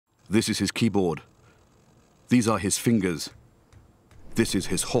This is his keyboard. These are his fingers. This is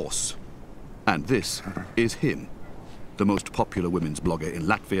his horse. And this is him, the most popular women's blogger in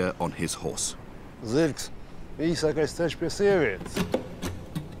Latvia on his horse. Zirgs, īsākais ceļš pie sievietes.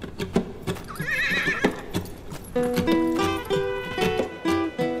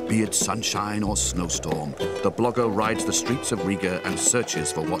 Be it sunshine or snowstorm, the blogger rides the streets of Riga and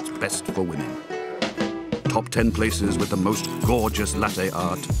searches for what's best for women. Top 10 places with the most gorgeous latte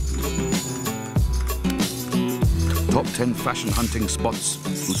art. Top 10 fashion hunting spots,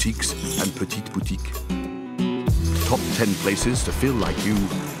 boutiques and petite boutique. Top 10 places to feel like you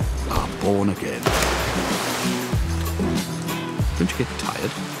are born again. Don't you get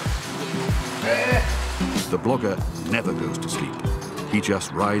tired? The blogger never goes to sleep. He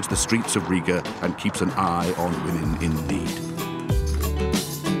just rides the streets of Riga and keeps an eye on women in need.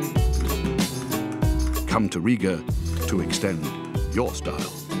 Come to Riga to extend your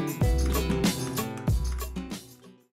style.